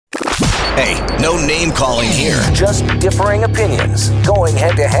Hey, no name calling here. Just differing opinions going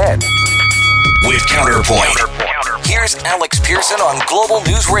head to head. With Counterpoint. Here's Alex Pearson on Global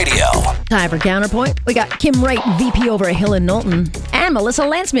News Radio. Time for Counterpoint. We got Kim Wright, VP over at Hill & Knowlton, and Melissa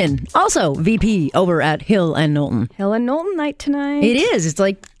Lantsman, also VP over at Hill & Knowlton. Hill & Knowlton night tonight. It is. It's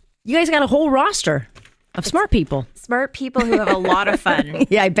like you guys got a whole roster of smart people. Smart people who have a lot of fun.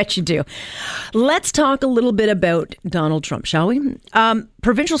 Yeah, I bet you do. Let's talk a little bit about Donald Trump, shall we?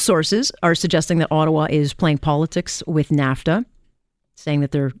 Provincial sources are suggesting that Ottawa is playing politics with NAFTA, saying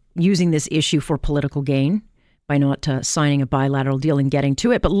that they're using this issue for political gain by not signing a bilateral deal and getting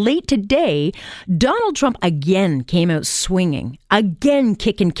to it. But late today, Donald Trump again came out swinging, again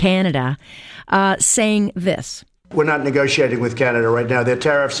kicking Canada, saying this. We're not negotiating with Canada right now. Their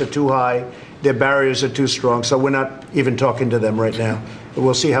tariffs are too high. Their barriers are too strong. So we're not even talking to them right now.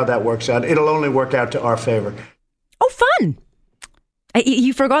 We'll see how that works out. It'll only work out to our favor. Oh, fun.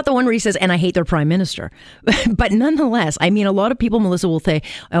 You forgot the one where he says, and I hate their prime minister. But nonetheless, I mean, a lot of people, Melissa, will say,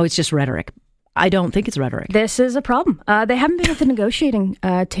 oh, it's just rhetoric. I don't think it's rhetoric. This is a problem. They haven't been at the negotiating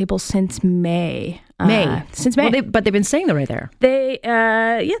table since May. Since May. Well, but they've been saying they're right there. They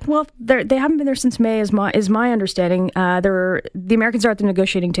haven't been there since May, is my understanding. The Americans are at the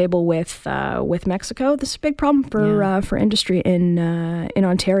negotiating table with Mexico. This is a big problem for industry in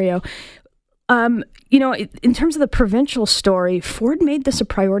Ontario. In terms of the provincial story, Ford made this a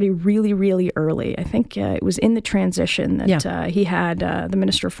priority really, really early. I think it was in the transition that he had the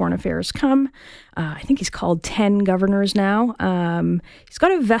Minister of Foreign Affairs come. I think he's called 10 governors now. He's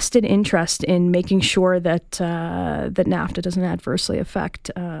got a vested interest in making sure that NAFTA doesn't adversely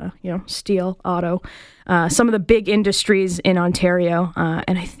affect, steel, auto, some of the big industries in Ontario.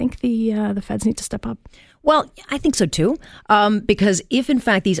 And I think the feds need to step up. Well, I think so too, because if in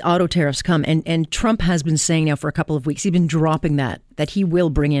fact these auto tariffs come, and Trump has been saying now for a couple of weeks, he's been dropping that he will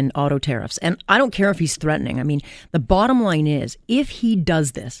bring in auto tariffs. And I don't care if he's threatening. I mean, the bottom line is, if he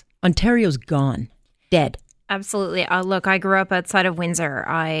does this, Ontario's gone, dead. Absolutely. Look, I grew up outside of Windsor.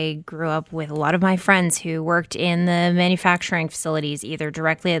 I grew up with a lot of my friends who worked in the manufacturing facilities, either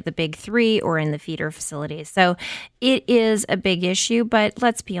directly at the big three or in the feeder facilities. So it is a big issue, but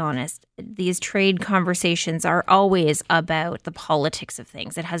let's be honest. These trade conversations are always about the politics of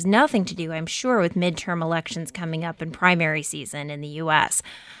things. It has nothing to do, I'm sure, with midterm elections coming up in primary season in the U.S.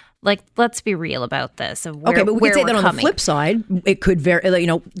 Like, let's be real about this. Okay, but we could say that on the flip side, it could vary.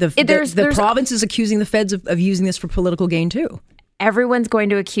 The province is accusing the feds of using this for political gain too. Everyone's going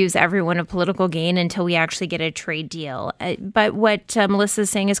to accuse everyone of political gain until we actually get a trade deal. But what Melissa is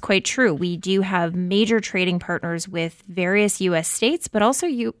saying is quite true. We do have major trading partners with various U.S. states, but also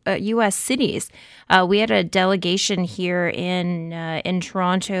U.S. cities. We had a delegation here in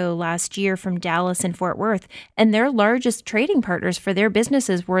Toronto last year from Dallas and Fort Worth, and their largest trading partners for their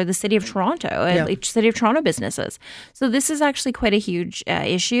businesses were the City of Toronto, City of Toronto businesses. So this is actually quite a huge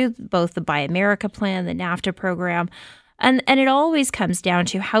issue, both the Buy America plan, the NAFTA program. And it always comes down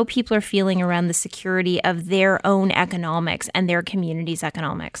to how people are feeling around the security of their own economics and their community's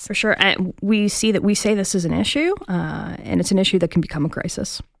economics. For sure. And we say this is an issue, and it's an issue that can become a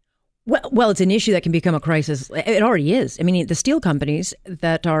crisis. Well, it's an issue that can become a crisis. It already is. I mean, the steel companies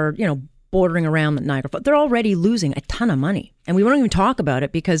that are, bordering around Niagara Falls, they're already losing a ton of money. And we won't even talk about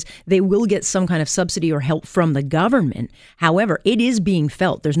it because they will get some kind of subsidy or help from the government. However, it is being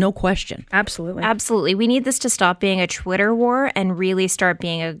felt. There's no question. Absolutely. Absolutely. We need this to stop being a Twitter war and really start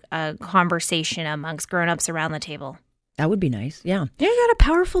being a conversation amongst grown-ups around the table. That would be nice. Yeah. You got a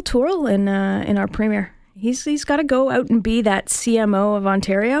powerful tool in our premier. He's got to go out and be that CMO of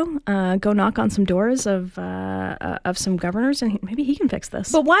Ontario, go knock on some doors of some governors, and maybe he can fix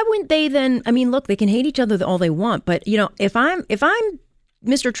this. But why wouldn't they then? I mean, look, they can hate each other all they want, but if I'm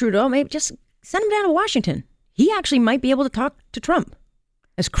Mr. Trudeau, maybe just send him down to Washington. He actually might be able to talk to Trump.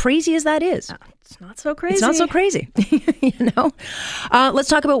 As crazy as that is. It's not so crazy. It's not so crazy. Let's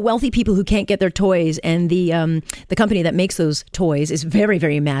talk about wealthy people who can't get their toys. And the company that makes those toys is very,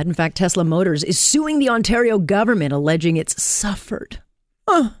 very mad. In fact, Tesla Motors is suing the Ontario government, alleging it's suffered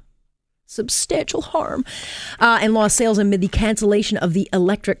substantial harm and lost sales amid the cancellation of the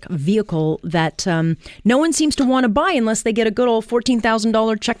electric vehicle that no one seems to want to buy unless they get a good old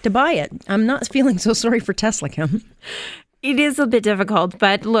 $14,000 check to buy it. I'm not feeling so sorry for Tesla, Kim. It is a bit difficult,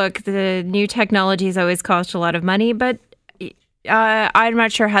 but look, the new technologies always cost a lot of money, but I'm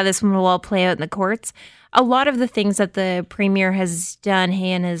not sure how this one will all play out in the courts. A lot of the things that the premier has done,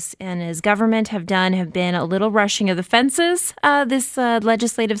 he and his government have done, have been a little rushing of the fences this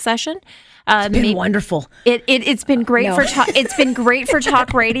legislative session. It's been wonderful. It's been great it's been great for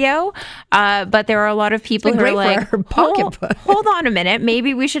talk radio, but there are a lot of people who are like, hold on a minute,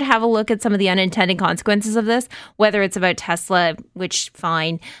 maybe we should have a look at some of the unintended consequences of this. Whether it's about Tesla, which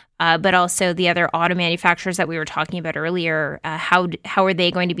fine. But also the other auto manufacturers that we were talking about earlier, how are they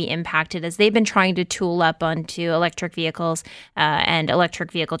going to be impacted as they've been trying to tool up onto electric vehicles and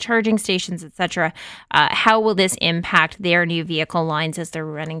electric vehicle charging stations, et cetera? How will this impact their new vehicle lines as they're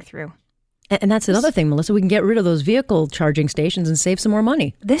running through? And that's another thing, Melissa. We can get rid of those vehicle charging stations and save some more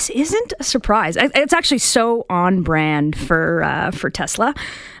money. This isn't a surprise. It's actually so on brand for Tesla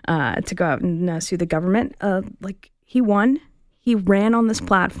to go out and sue the government. He won. He ran on this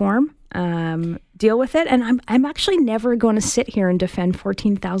platform, deal with it, and I'm actually never going to sit here and defend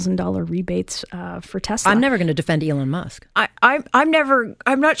 $14,000 rebates for Tesla. I'm never going to defend Elon Musk. I'm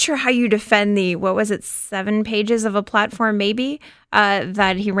not sure how you defend the 7 pages of a platform maybe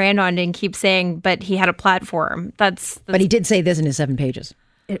that he ran on and keep saying, but he had a platform. That's but he did say this in his 7 pages.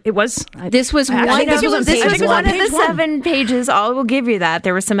 It was. This was one of the 7 pages. I will give you that.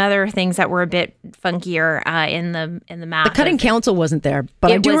 There were some other things that were a bit funkier in the math. The cutting counsel wasn't there, but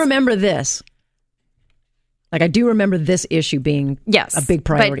I do remember this. I do remember this issue being a big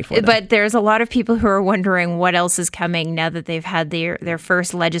priority for them. But there's a lot of people who are wondering what else is coming now that they've had their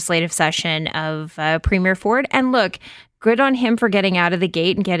first legislative session of Premier Ford. And look, good on him for getting out of the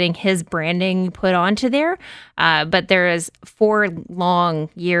gate and getting his branding put onto there. But there is 4 long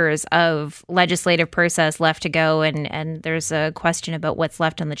years of legislative process left to go. And there's a question about what's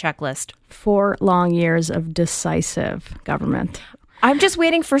left on the checklist. 4 long years of decisive government. I'm just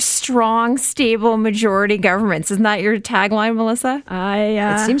waiting for strong, stable majority governments. Isn't that your tagline, Melissa?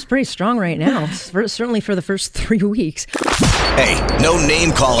 It seems pretty strong right now, certainly for the first 3 weeks. Hey, no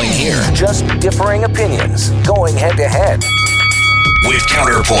name calling here. Just differing opinions going head to head. With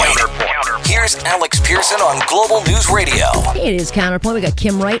Counterpoint. Here's Alex Pearson on Global News Radio. It is Counterpoint. We got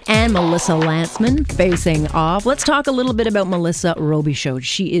Kim Wright and Melissa Lantsman facing off. Let's talk a little bit about Melissa Robichaud.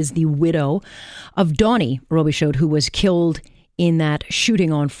 She is the widow of Donnie Robichaud, who was killed in that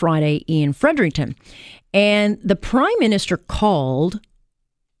shooting on Friday in Fredericton. And the Prime Minister called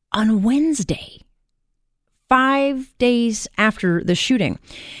on Wednesday, 5 days after the shooting.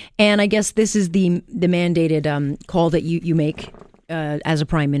 And I guess this is the mandated call that you make as a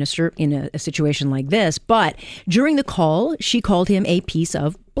Prime Minister in a situation like this. But during the call, she called him a piece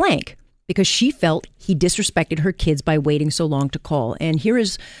of blank because she felt he disrespected her kids by waiting so long to call. And here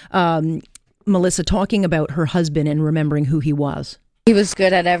is Melissa talking about her husband and remembering who he was. He was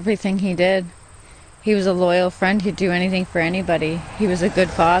good at everything he did. He was a loyal friend. He'd do anything for anybody. He was a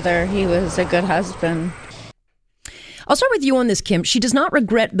good father. He was a good husband. I'll start with you on this, Kim. She does not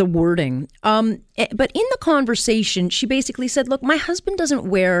regret the wording. But in the conversation, she basically said, look, my husband doesn't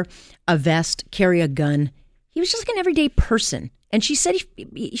wear a vest, carry a gun. He was just like an everyday person. And she said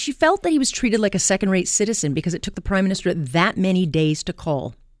she felt that he was treated like a second-rate citizen because it took the Prime Minister that many days to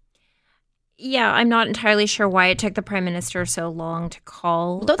call. Yeah, I'm not entirely sure why it took the Prime Minister so long to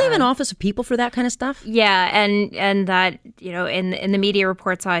call. Well, don't they have an office of people for that kind of stuff? Yeah, and that, in the media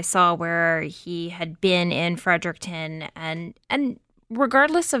reports I saw where he had been in Fredericton, and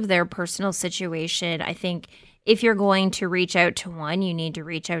regardless of their personal situation, I think if you're going to reach out to one, you need to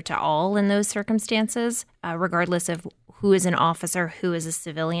reach out to all in those circumstances, regardless of who is an officer, who is a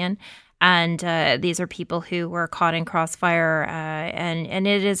civilian. And these are people who were caught in crossfire, and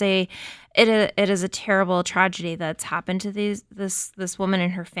it is a terrible tragedy that's happened to this woman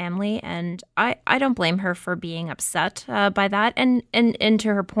and her family. And I don't blame her for being upset by that. And to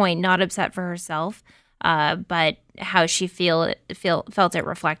her point, not upset for herself, but how she felt it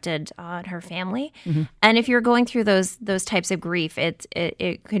reflected on her family. Mm-hmm. And if you're going through those types of grief, it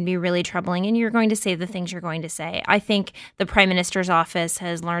can be really troubling, and you're going to say the things you're going to say. I think the Prime Minister's office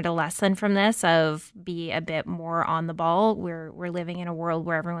has learned a lesson from this of be a bit more on the ball. We're living in a world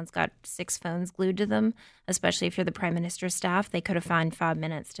where everyone's got 6 phones glued to them, especially if you're the Prime Minister's staff. They could have found 5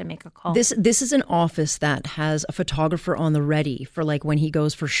 minutes to make a call. This is an office that has a photographer on the ready for like when he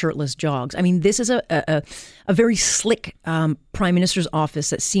goes for shirtless jogs. I mean, this is a very slick Prime Minister's office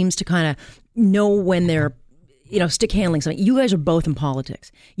that seems to kind of know when they're, stick handling something. You guys are both in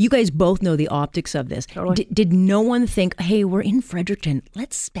politics. You guys both know the optics of this. Totally. Did no one think, hey, we're in Fredericton,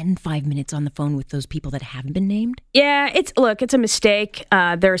 let's spend 5 minutes on the phone with those people that haven't been named? Yeah, it's a mistake.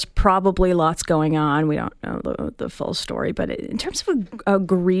 There's probably lots going on. We don't know the full story, but in terms of a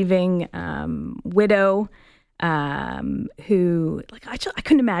grieving widow, who, like, I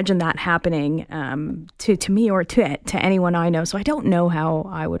couldn't imagine that happening to me or to anyone I know. So I don't know how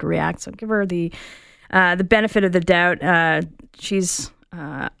I would react. So give her the benefit of the doubt. She's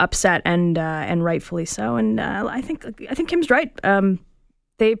upset and rightfully so. And I think Kim's right.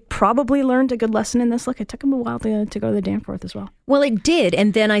 They probably learned a good lesson in this. Look, it took him a while to go to the Danforth as well. Well, it did.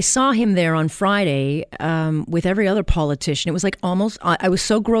 And then I saw him there on Friday with every other politician. It was like almost, I was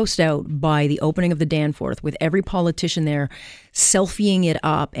so grossed out by the opening of the Danforth with every politician there selfieing it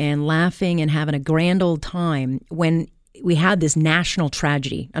up and laughing and having a grand old time when we had this national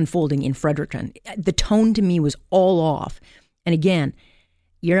tragedy unfolding in Fredericton. The tone to me was all off. And again,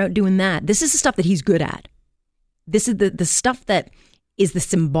 you're out doing that. This is the stuff that he's good at. This is the stuff that is the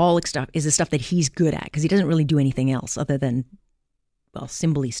symbolic stuff, is the stuff that he's good at, because he doesn't really do anything else other than, well,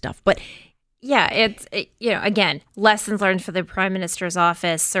 symbol-y stuff. But yeah, it's, again, lessons learned for the Prime Minister's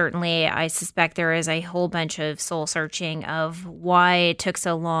office. Certainly, I suspect there is a whole bunch of soul searching of why it took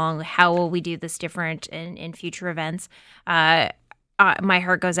so long. How will we do this different in future events? My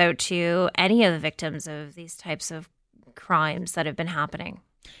heart goes out to any of the victims of these types of crimes that have been happening.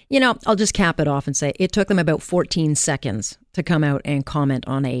 I'll just cap it off and say it took them about 14 seconds to come out and comment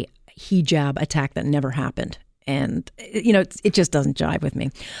on a hijab attack that never happened. And, it just doesn't jive with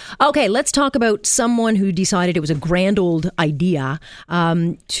me. Okay, let's talk about someone who decided it was a grand old idea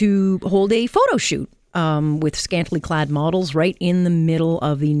to hold a photo shoot with scantily clad models right in the middle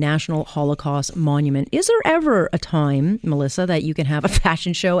of the National Holocaust Monument. Is there ever a time, Melissa, that you can have a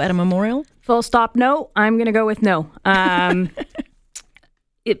fashion show at a memorial? Full stop, no. I'm going to go with no.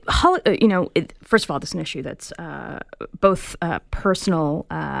 First of all, this is an issue that's both personal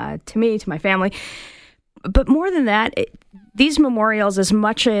to me, to my family. But more than that, these memorials, as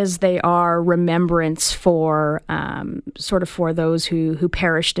much as they are remembrance for for those who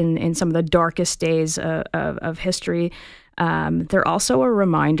perished in some of the darkest days of history, they're also a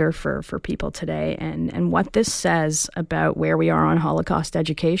reminder for people today and what this says about where we are on Holocaust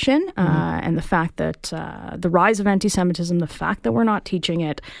education and the fact that the rise of anti-Semitism, the fact that we're not teaching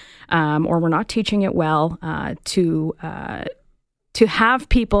it or we're not teaching it well, to have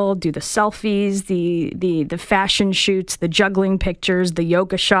people do the selfies, the fashion shoots, the juggling pictures, the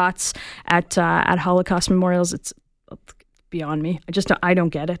yoga shots at Holocaust memorials, it's beyond me. I don't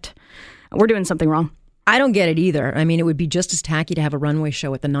get it. We're doing something wrong. I don't get it either. I mean, it would be just as tacky to have a runway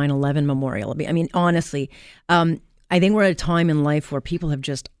show at the 9/11 memorial. I mean, honestly, I think we're at a time in life where people have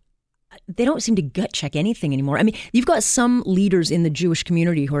they don't seem to gut check anything anymore. I mean, you've got some leaders in the Jewish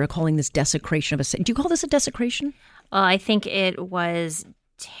community who are calling this desecration of do you call this a desecration? Well, I think it was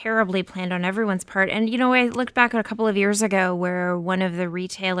terribly planned on everyone's part. And, I looked back a couple of years ago where one of the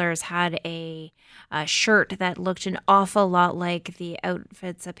retailers had a shirt that looked an awful lot like the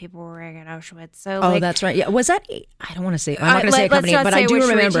outfits that people were wearing at Auschwitz. So, that's right. Yeah, was that? I don't want to say. I'm not going to say a company, but I do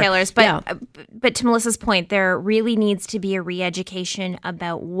remember. Retailers, but to Melissa's point, there really needs to be a re-education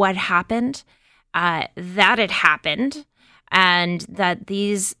about what happened, that it happened, and that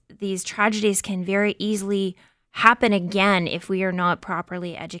these tragedies can very easily happen again if we are not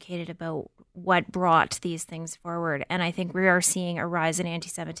properly educated about what brought these things forward. And I think we are seeing a rise in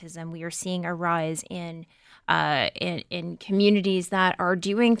anti-Semitism. We are seeing a rise in communities that are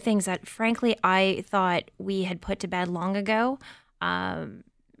doing things that, frankly, I thought we had put to bed long ago.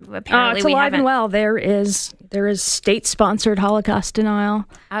 Apparently, it's alive and well. There is state-sponsored Holocaust denial.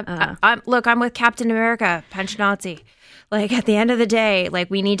 I'm with Captain America, punch Nazi. Like, at the end of the day, like,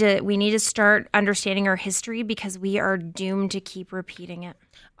 we need to start understanding our history because we are doomed to keep repeating it.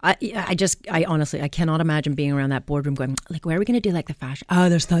 I honestly, I cannot imagine being around that boardroom going, like, where are we going to do, like, the fashion? Oh,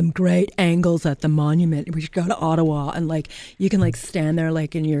 there's some great angles at the monument. We should go to Ottawa and, like, you can, like, stand there,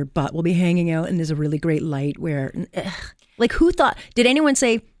 like, and your butt will be hanging out and there's a really great light where, like, who thought, did anyone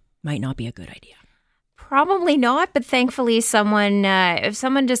say, might not be a good idea? Probably not, but thankfully if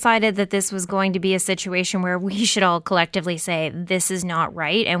someone decided that this was going to be a situation where we should all collectively say this is not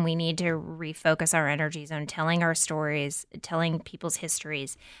right and we need to refocus our energies on telling our stories, telling people's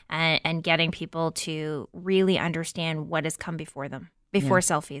histories, and getting people to really understand what has come before them, before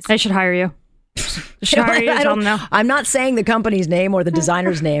selfies. I should hire you. I'm not saying the company's name or the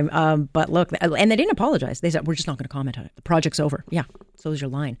designer's name, but look, and they didn't apologize. They said, we're just not going to comment on it. The project's over. Yeah, so is your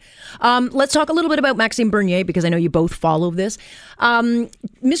line. Let's talk a little bit about Maxime Bernier, because I know you both follow this.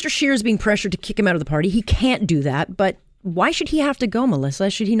 Mr. Scheer is being pressured to kick him out of the party. He can't do that, but why should he have to go, Melissa?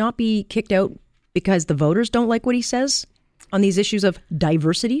 Should he not be kicked out because the voters don't like what he says on these issues of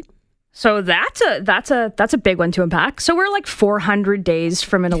diversity? So that's a big one to unpack. So we're like 400 days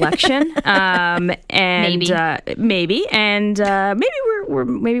from an election, and maybe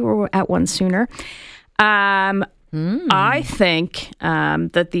we're at one sooner. I think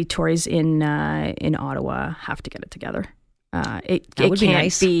that the Tories in Ottawa have to get it together. It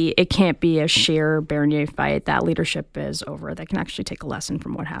can't be a Scheer Bernier fight. That leadership is over. They can actually take a lesson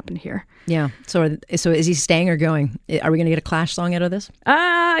from what happened here. Yeah. So is he staying or going? Are we going to get a Clash song out of this?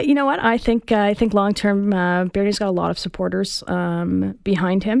 You know what? I think long term, Bernier's got a lot of supporters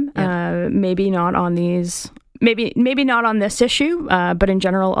behind him. Yeah. Maybe not on these. Maybe not on this issue, but in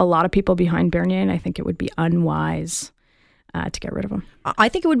general, a lot of people behind Bernier, and I think it would be unwise to get rid of him. I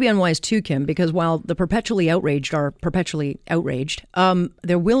think it would be unwise too, Kim, because while the perpetually outraged are perpetually outraged,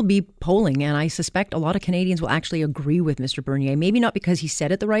 there will be polling, and I suspect a lot of Canadians will actually agree with Mr. Bernier. Maybe not because he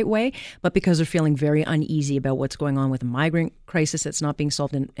said it the right way, but because they're feeling very uneasy about what's going on with the migrant crisis that's not being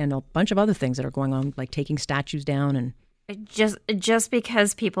solved, and a bunch of other things that are going on, like taking statues down and... Just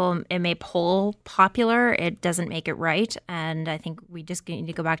because it may poll popular, it doesn't make it right. And I think we just need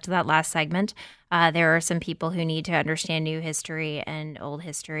to go back to that last segment. There are some people who need to understand new history and old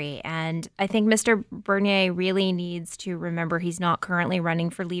history. And I think Mr. Bernier really needs to remember he's not currently running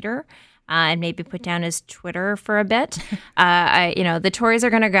for leader. And maybe put down his Twitter for a bit. The Tories are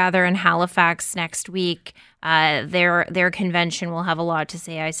going to gather in Halifax next week. Their convention will have a lot to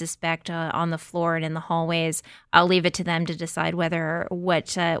say, I suspect, on the floor and in the hallways. I'll leave it to them to decide what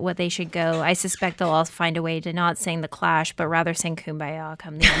they should go. I suspect they'll all find a way to not sing the Clash, but rather sing Kumbaya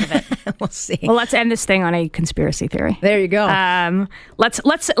come the end of it. We'll see. Well, let's end this thing on a conspiracy theory. There you go.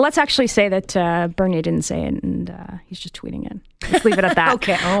 Let's actually say that Bernier didn't say it, and he's just tweeting it. Let's leave it at that.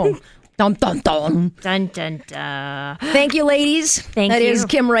 Okay. Oh. Dun, dun, dun. Dun, dun, dun. Thank you, ladies. Thank you. That is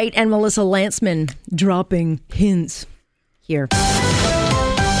Kim Wright and Melissa Lantsman dropping hints here.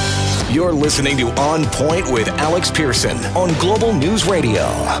 You're listening to On Point with Alex Pearson on Global News Radio.